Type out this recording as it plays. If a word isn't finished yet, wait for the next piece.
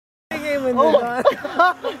game in there.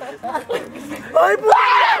 Ay,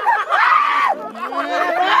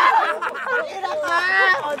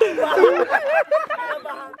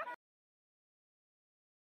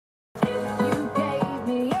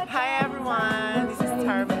 Hi everyone, this is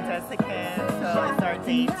Tarvin Jessica. So it's our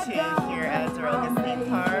day 2 here at Daroga State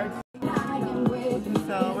Park.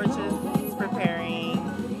 So we're just preparing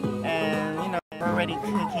and we're already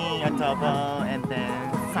cooking adobo and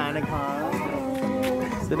then sinigang.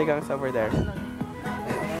 Sinigang's over there.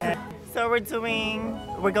 So we're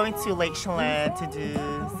going to Lake Chelan to do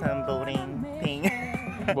some boating thing.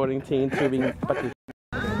 Boating team, tubing, pati.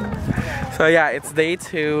 So yeah, it's day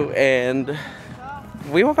 2 and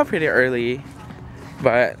we woke up pretty early,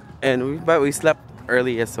 but we slept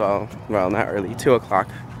early as well. Well, not early, 2 o'clock.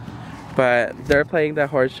 But they're playing the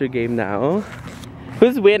horseshoe game now.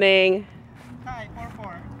 Who's winning? Hi,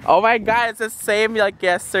 4-4. Oh my god, it's the same like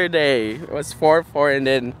yesterday. It was 4-4 and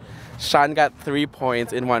then Sean got 3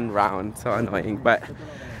 points in 1 round. So annoying. But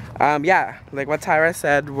yeah, like what Tyra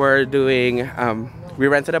said, we're doing, we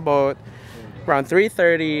rented a boat around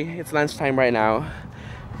 3:30. It's lunchtime right now.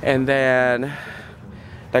 And then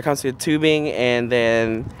that comes with tubing, and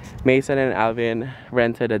then Mason and Alvin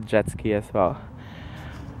rented a jet ski as well.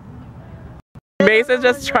 Mason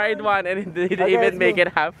just tried one and he didn't even make it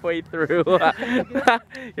halfway through.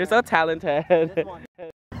 You're so talented.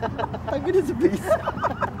 I'm gonna do please.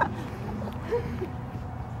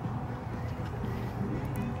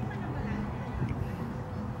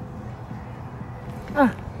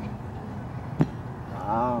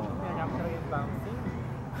 Wow.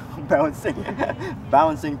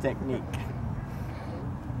 Bouncing technique.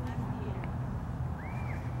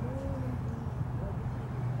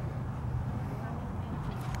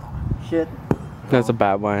 Shit. That's a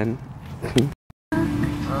bad one.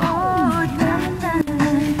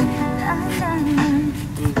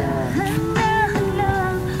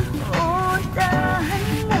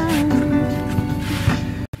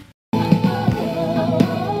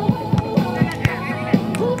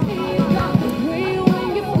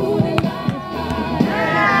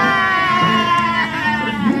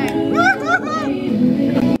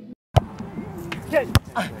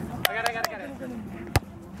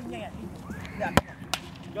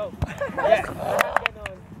 Go. Yeah.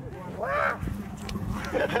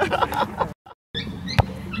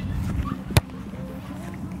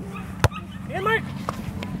 Yan, Mark!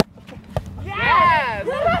 Yes!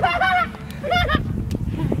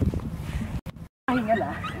 Hingal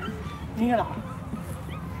ah. Hingal ako.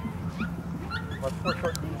 What's for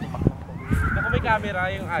short? Naku, may camera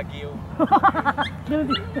yung agiw.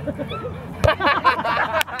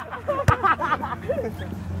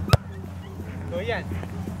 So yan.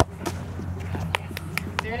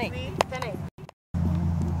 Turning. Turning.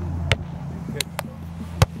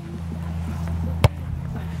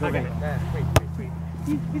 Okay. Wait.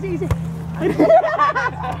 Easy.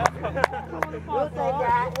 We'll take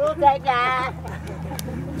that. We'll take that.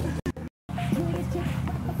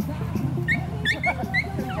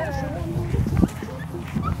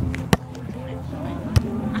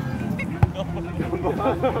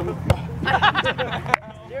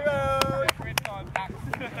 Zero. With contact.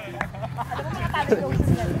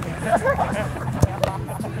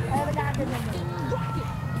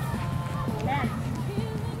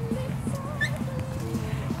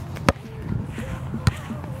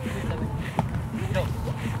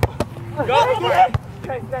 Go!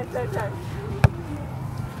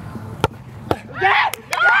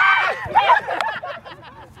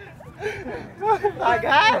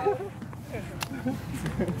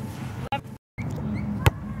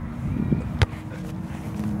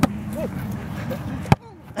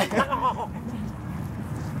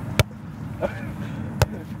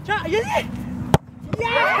 Try. Yes!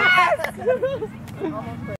 Agad!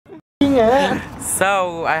 Yes!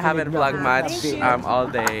 So I haven't vlogged much all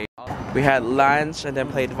day. We had lunch and then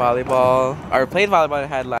played volleyball. And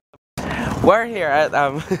had lunch. We're here at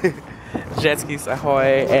Jet Skis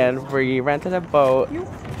Ahoy and we rented a boat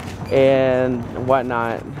and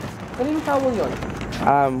whatnot.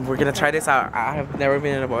 We're gonna try this out. I have never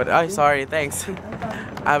been in a boat. Oh, sorry, thanks.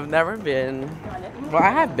 I've never been. Well,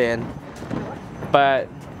 I have been, but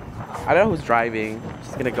I don't know who's driving.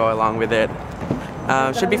 Just gonna go along with it.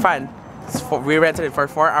 Should be fun. We rented it for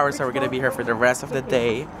 4 hours, so we're gonna be here for the rest of the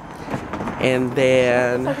day. And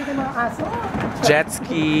then jet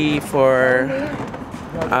ski for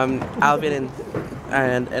Alvin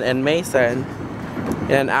and Mason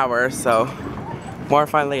in an hour. So more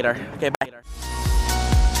fun later. Okay, bye.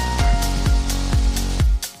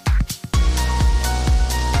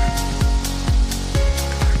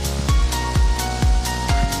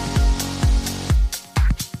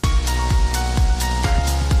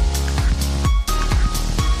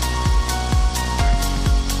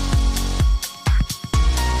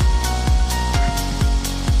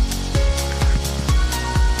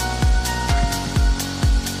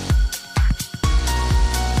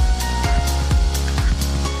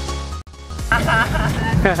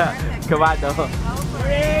 Kabado.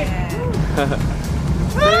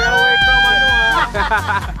 Stay away from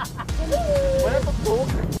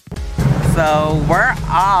So we're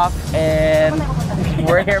off and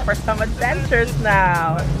we're here for some adventures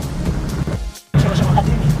now.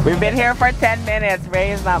 We've been here for 10 minutes.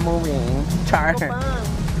 Ray is not moving. Char.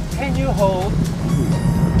 Can you hold?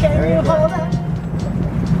 Can you hold it?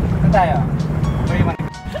 Tayo. Where you want to go?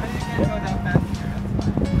 You can go down faster.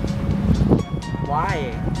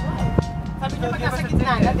 Why? Sabi niyo pag nasa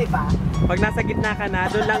gitna na, di ba? Pag nasa gitna ka na,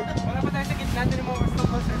 doon lang. Wala pa tayo sa gitna, doon mo gusto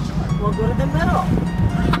ko sa shore. Huwag guro din meron.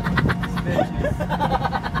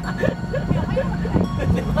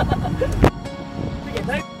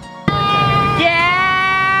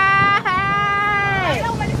 Yeah! Ay,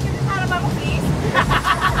 umalis ka din para mo, please.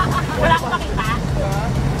 Wala akong makita.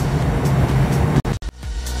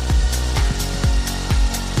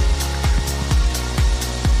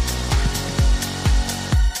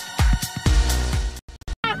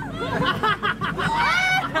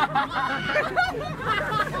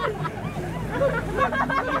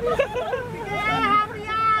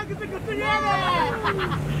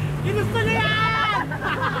 Ginusto na yan!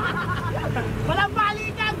 Walang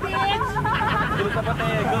balikan, bitch! Doon sa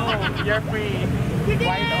Patego. You're free. Sige!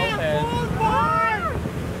 Wide open. Full board!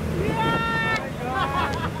 Yeah!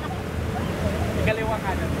 Ikaliwa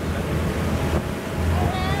ka na.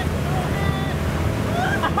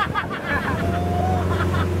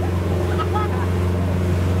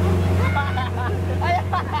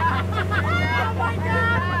 Oh my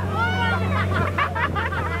God!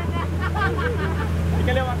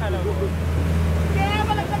 Ikaliwa ka lang. Kaya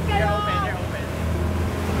malaglag kayo! You're open, you're open.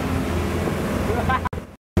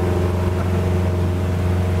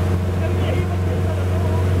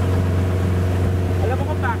 Alam mo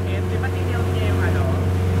kung bakit? Di ba tinilt niya yung ano?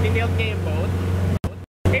 Tinilt niya yung boat?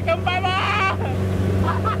 Itumba mo!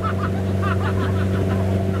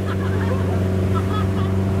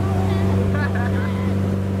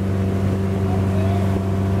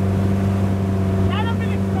 Yan ang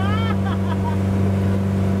bilis na!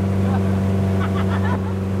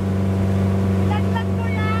 Laglag ko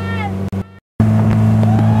yan!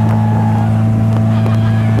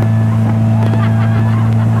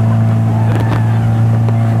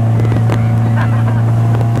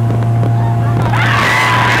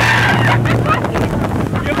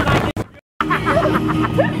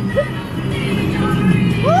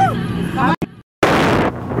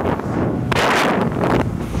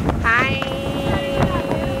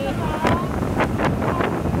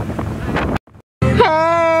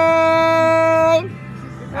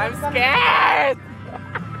 I'm scared!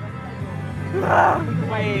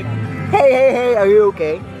 Wait. Hey, are you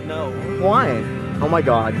okay? No. Why? Oh my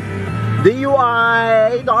god.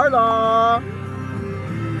 DUI, Darla!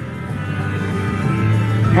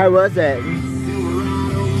 How was it?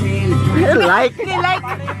 like?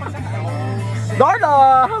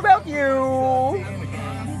 Darla, how about you?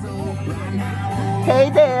 Hey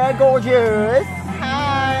there, gorgeous!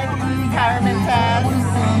 Hi, this is Carmen Tess.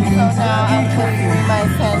 So now I'm just doing my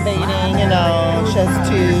sunbathing, you know, just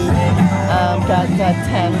to get that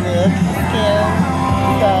tan look skin.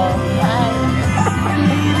 So, hi.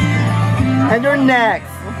 And you're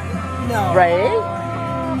next, No. right?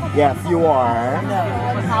 Yes, you are. No.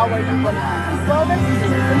 How are you going to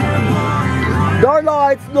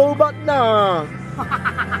Darla, it's low-bat na.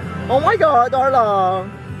 Oh my god, Darla.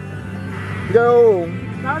 Go.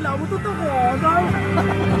 Darla, umututo ko. Darla.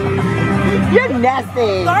 You're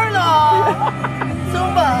nasty. Darla!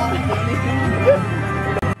 Zumba!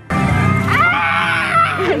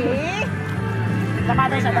 Dapa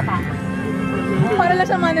tayo siya, dapa. Para lang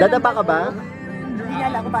siya manila. Dadapa ka ba? Hindi niya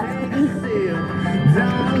alam kung paano.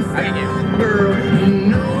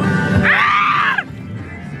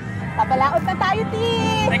 Papalaot na tayo, T!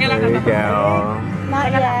 Teka lang. There you go. Not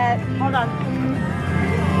yet. Hold on.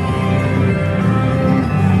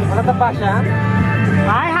 Wala pa siya?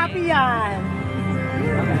 Ay, happy yan!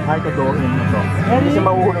 Ay, kadohin mo to. Kasi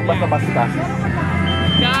mahuhulog basta-basta.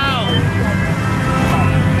 Go!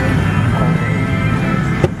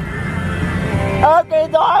 Okay,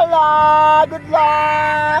 Darla! Good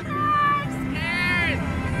luck!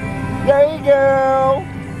 There you go!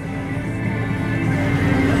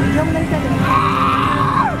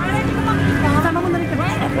 Kasama mo na rin kami.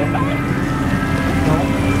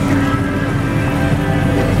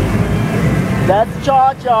 That's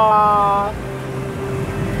ChaCha!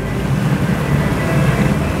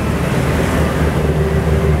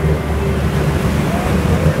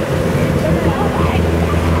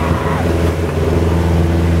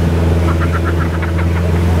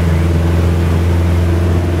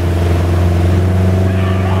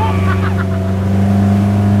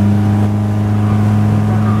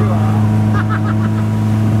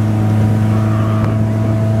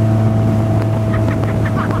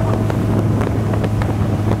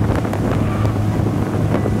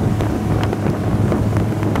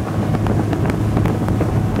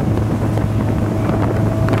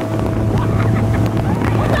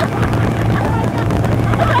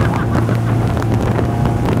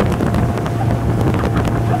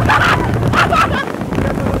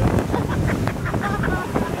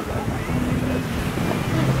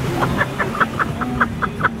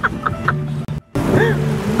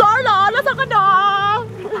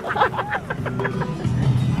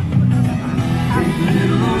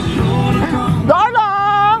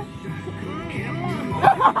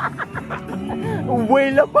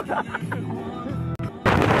 Manila pa.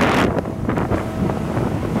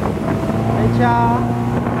 Hey, Cha.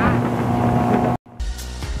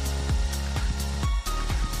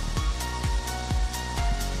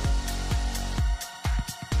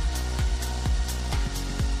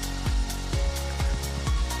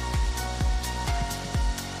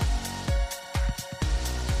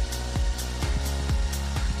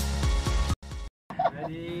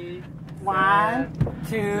 Ready? 1,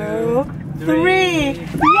 2, 3.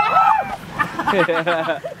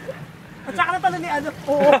 At saka na pala ni ano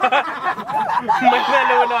po. May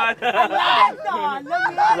nalunod.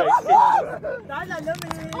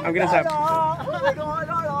 I'm gonna stop.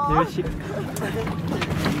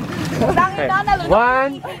 Okay.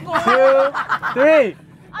 1, 2, 3.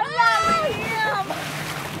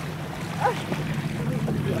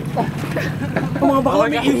 Mga baka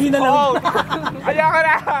may ihina lang. Ayoko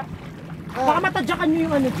na. Baka matadyakan nyo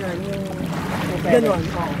yung ano dyan. Yung ganon.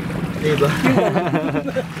 Diba?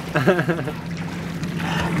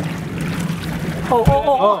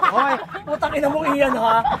 Oo. Putang ina mo iyan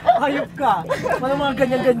ha. Hayop ka. Walang mga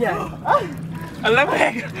ganyan-ganyan. Ang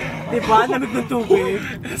lamig. Diba? Lamig ng tubig.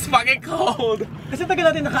 It's fucking cold. Kasi tagal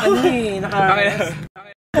natin naka-ano eh.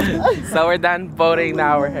 So we're done voting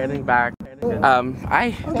now. We're heading back.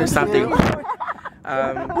 There's something.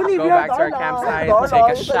 Go back to our campsite,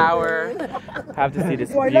 take a shower. Have to see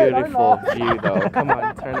this beautiful view though. Come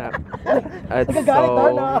on, turn up. It's so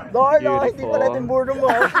beautiful.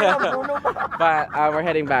 But we're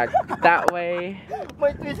heading back that way.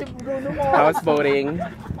 I was voting.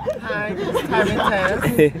 Hi, this is Time and Tess.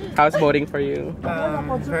 How's voting for you?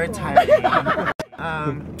 Very tiring.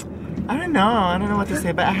 I don't know what to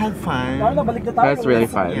say, but I had fun. That's really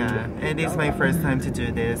fun. Yeah, and it's my first time to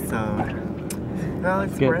do this, so well,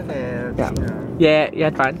 it's Good. worth it. Yeah, you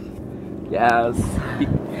had fun? Yes.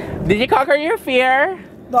 Did you conquer your fear?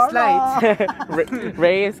 Slight.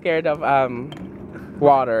 Ray is scared of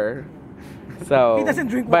water. So, He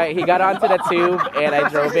doesn't drink but he got onto the tube and I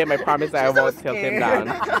drove him. I promise I won't tilt him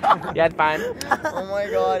down. You had fun? Oh my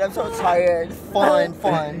god, I'm so tired. Fun.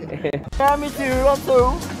 Yeah, me too. I'm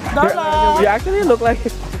so. You actually look like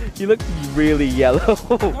you look really yellow.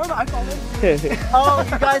 Oh,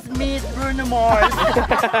 you guys meet Bruno Mars.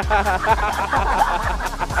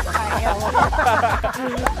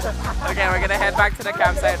 Okay, we're gonna head back to the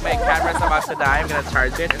campsite. My camera's about to die. I'm gonna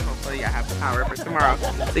charge it and hopefully I have power for tomorrow.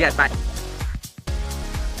 So yeah, bye.